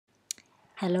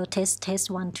Hello, test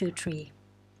 1, 2, 3.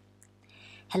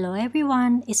 Hello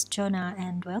everyone, it's Jonah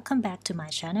and welcome back to my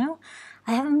channel.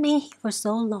 I haven't been here for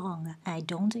so long. I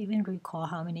don't even recall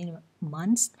how many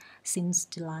months since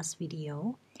the last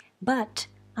video. But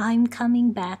I'm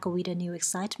coming back with a new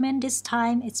excitement this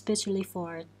time, especially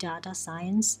for data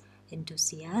science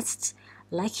enthusiasts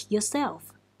like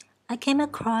yourself. I came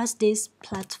across this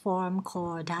platform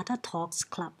called Datatalks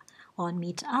Club on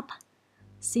Meetup.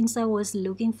 Since I was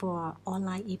looking for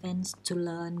online events to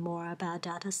learn more about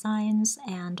data science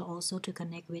and also to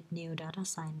connect with new data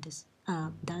scientists,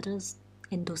 data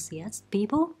enthusiast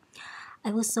people,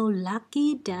 I was so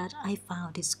lucky that I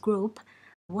found this group.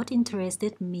 What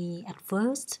interested me at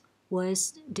first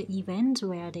was the event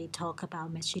where they talk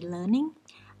about machine learning,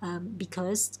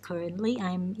 because currently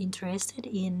I'm interested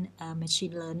in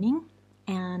machine learning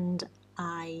and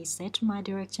I set my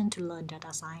direction to learn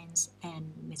data science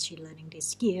and machine learning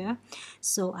this year.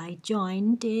 So I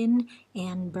joined in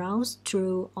and browsed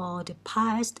through all the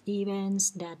past events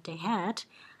that they had.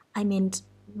 I mean,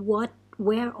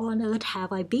 where on earth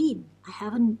have I been? I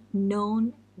haven't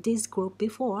known this group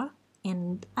before,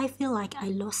 and I feel like I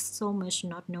lost so much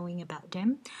not knowing about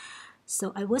them.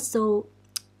 So I was so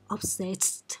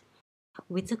obsessed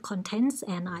with the contents,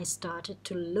 and I started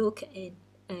to look at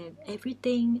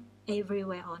everything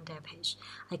everywhere on their page.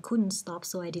 I couldn't stop,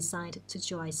 so I decided to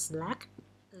join Slack.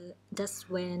 That's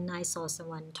when I saw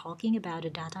someone talking about a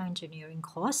data engineering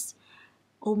course.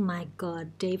 Oh my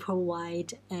god, they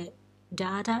provide a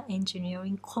data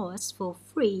engineering course for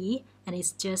free, and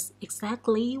it's just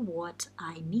exactly what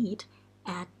I need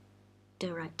at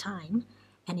the right time,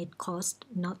 and it costs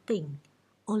nothing,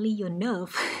 only your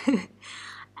nerve.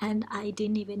 And I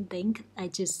didn't even think, I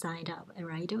just signed up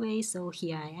right away, so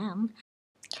here I am.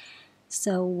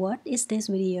 So what is this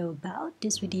video about?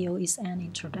 This video is an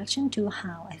introduction to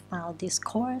how I found this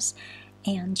course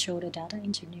and show the data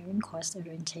engineering course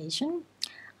orientation,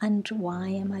 and why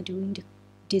am I doing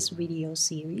this video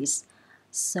series.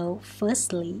 So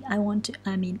firstly, I want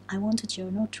to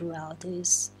journal throughout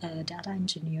this data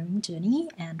engineering journey,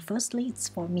 and firstly it's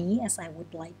for me, as I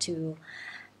would like to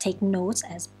take notes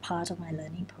as part of my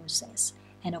learning process.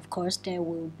 And of course, there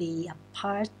will be a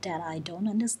part that I don't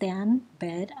understand,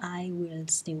 but I will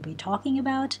still be talking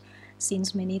about,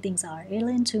 since many things are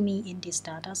alien to me in this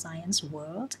data science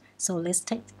world. So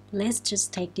let's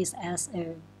just take this as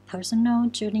a personal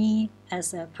journey,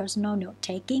 as a personal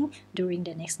note-taking during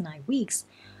the next 9 weeks.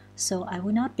 So I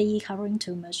will not be covering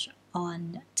too much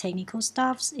on technical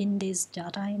stuffs in this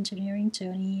data engineering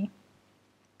journey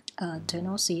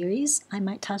journal series. I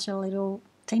might touch a little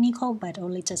technical, but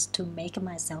only just to make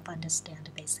myself understand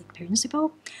the basic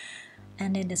principle.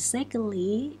 And then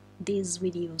secondly, this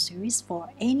video series for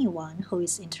anyone who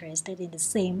is interested in the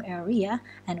same area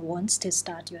and wants to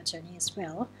start your journey as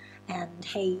well. And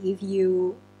hey, if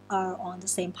you are on the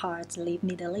same part, leave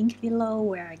me the link below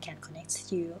where I can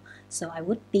connect you. So I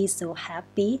would be so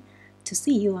happy to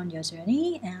see you on your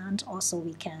journey, and also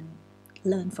we can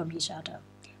learn from each other.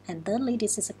 And thirdly,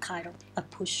 this is a kind of a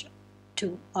push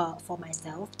to for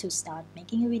myself to start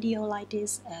making a video like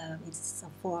this. It's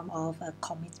a form of a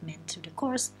commitment to the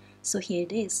course. So here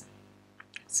it is.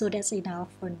 So that's enough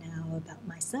for now about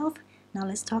myself. Now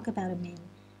let's talk about the main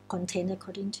content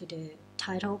according to the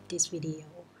title of this video.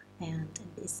 And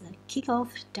it's a Kickoff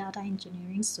Data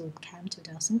Engineering Zoomcamp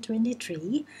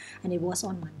 2023, and it was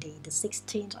on Monday, the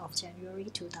 16th of January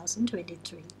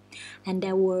 2023. And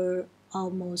there were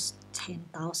almost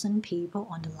 10,000 people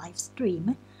on the live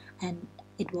stream, and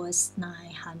it was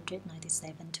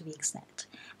 997 to be exact.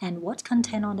 And what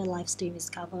content on the live stream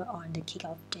is covered on the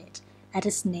kickoff date? At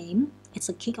its name, it's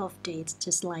a kickoff date,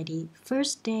 just like the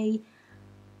first day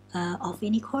of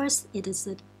any course. It is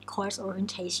a course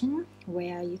orientation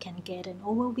where you can get an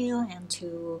overview and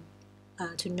to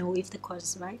know if the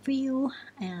course is right for you,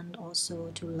 and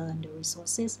also to learn the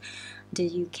resources that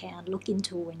you can look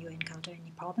into when you encounter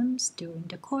any problems during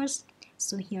the course.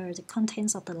 So here are the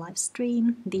contents of the live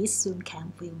stream. This Zoom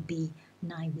camp will be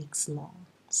 9 weeks long.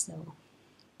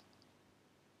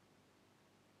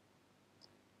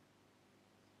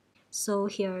 So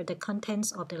here are the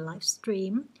contents of the live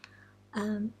stream.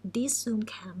 This Zoom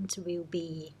camp will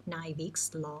be 9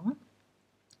 weeks long,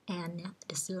 and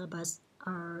the syllabus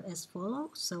are as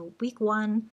follows. So week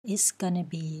 1 is gonna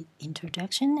be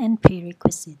introduction and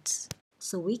prerequisites.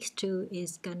 So week 2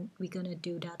 is we're gonna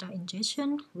do data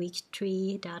ingestion. Week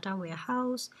 3 data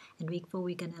warehouse, and week 4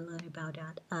 we're gonna learn about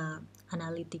that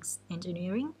analytics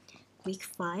engineering. Week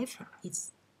 5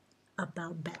 is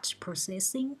about batch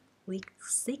processing. Week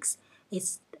 6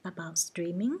 is about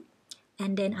streaming,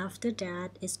 and then after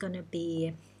that it's gonna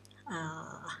be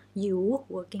you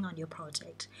working on your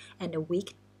project. And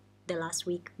the last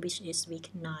week, which is week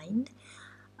 9,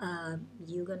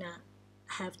 you're gonna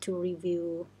have to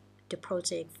review the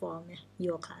project from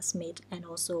your classmate, and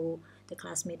also the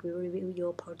classmate will review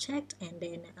your project, and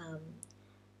then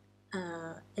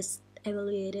it's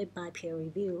evaluated by peer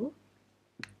review.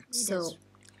 So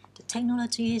the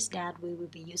technologies that we will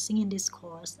be using in this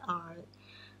course are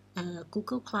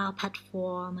Google Cloud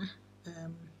Platform,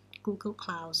 Google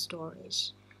Cloud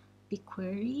Storage,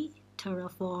 BigQuery,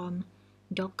 Terraform,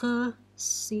 Docker,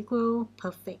 SQL,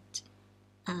 Perfect.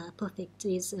 Perfect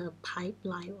is a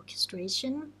pipeline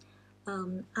orchestration.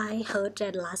 I heard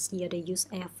that last year they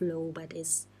used Airflow, but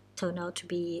it's turned out to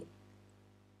be,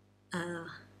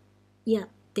 yeah,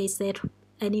 they said,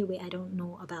 anyway, I don't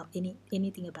know about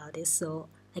anything about this, so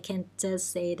I can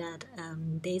just say that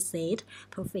they said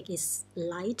Perfect is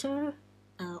lighter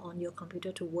on your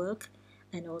computer to work,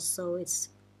 and also it's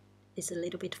a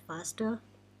little bit faster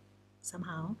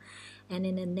somehow. And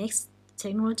then the next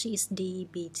technology is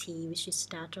DBT, which is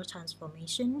data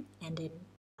transformation, and then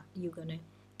you're gonna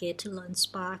get to learn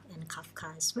Spark and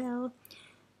Kafka as well.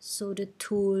 So the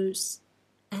tools,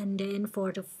 and then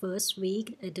for the first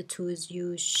week, the tools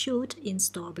you should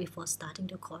install before starting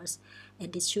the course,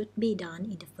 and this should be done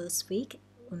in the first week,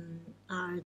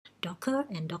 are Docker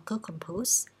and Docker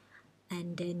Compose.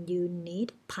 And then you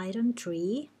need Python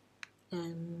 3.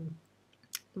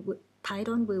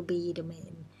 Python will be the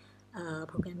main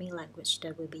programming language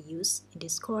that will be used in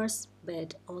this course,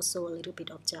 but also a little bit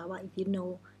of Java. If you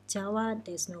know Java,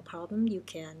 there's no problem, you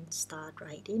can start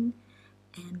writing.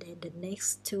 And then the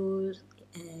next tool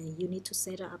you need to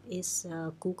set up is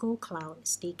Google Cloud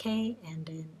SDK, and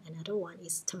then another one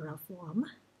is Terraform.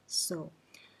 So,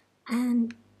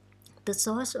 and the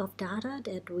source of data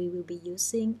that we will be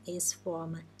using is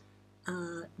from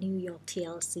New York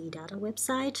TLC data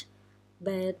website,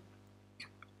 but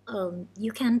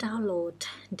you can download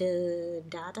the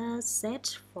data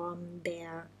set from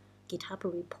their GitHub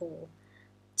repo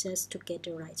just to get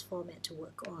the right format to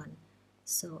work on.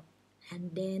 So,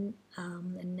 and then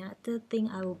another thing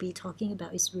I will be talking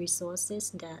about is resources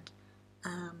that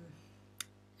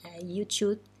you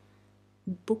should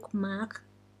bookmark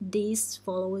these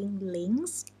following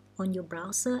links on your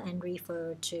browser and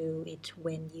refer to it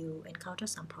when you encounter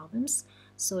some problems.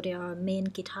 So there are main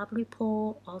GitHub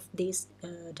repo of this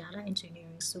data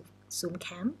engineering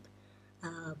Zoomcamp,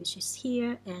 which is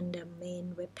here, and the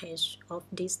main webpage of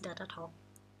this Datatalks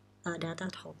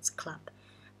club.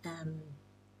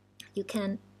 You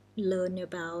can learn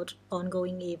about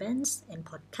ongoing events and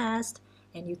podcasts,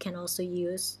 and you can also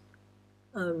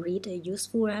read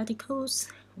useful articles.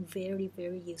 Very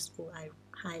useful. I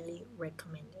highly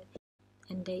recommend it.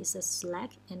 And there is a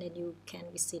Slack, and then you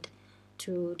can visit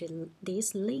through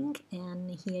this link,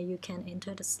 and here you can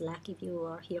enter the Slack if you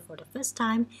are here for the first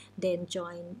time, then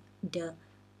join the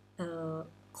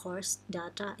course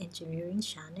data engineering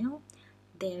channel.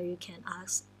 There you can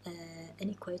ask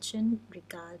any question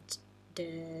regarding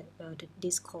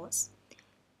this course.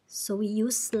 So we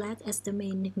use Slack as the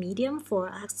main medium for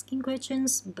asking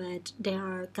questions, but there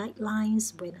are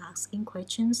guidelines when asking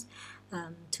questions.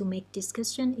 To make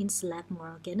discussion in Slack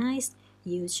more organized,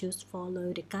 you should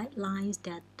follow the guidelines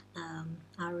that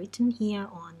are written here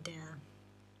on the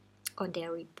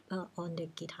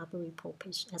GitHub repo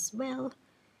page as well.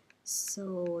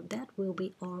 So that will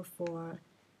be all for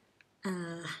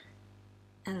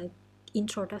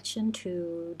introduction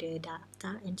to the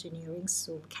data engineering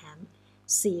Zoomcamp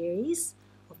series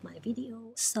of my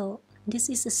video. So this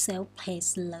is a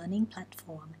self-paced learning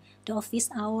platform. The office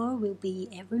hour will be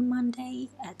every Monday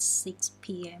at 6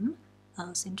 p.m.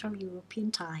 Central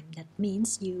European Time. That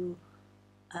means you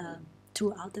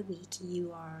throughout the week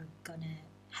you are gonna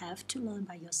have to learn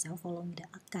by yourself following the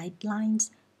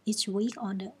guidelines each week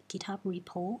on the GitHub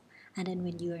repo, and then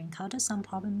when you encounter some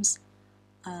problems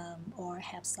or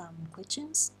have some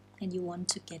questions and you want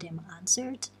to get them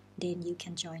answered, then you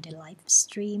can join the live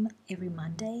stream every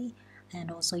Monday. And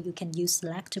also you can use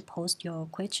Slack to post your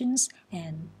questions,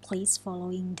 and please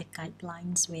following the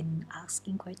guidelines when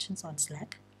asking questions on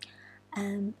Slack.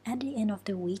 At the end of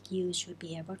the week, you should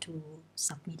be able to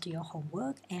submit your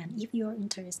homework, and if you're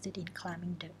interested in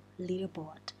climbing the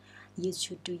leaderboard, you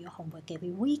should do your homework every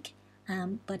week,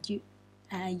 but you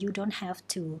don't have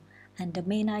to. And the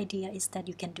main idea is that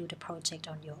you can do the project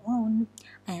on your own,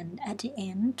 and at the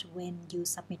end when you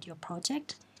submit your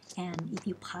project, and if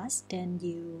you pass, then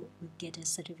you will get a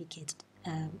certificate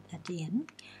at the end.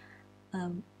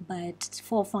 But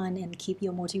for fun and keep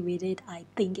you motivated, I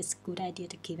think it's a good idea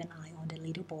to keep an eye on the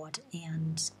leaderboard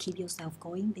and keep yourself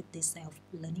going with this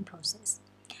self-learning process.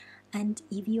 And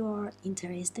if you are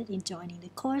interested in joining the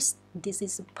course, this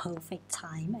is a perfect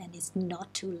time and it's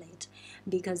not too late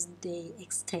because they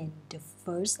extend the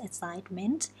first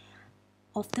assignment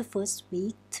of the first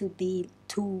week to be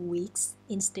 2 weeks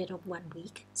instead of 1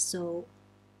 week. So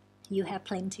you have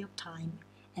plenty of time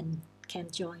and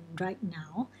can join right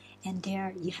now. And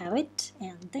there you have it.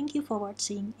 And thank you for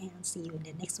watching and see you in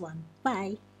the next one.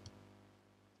 Bye.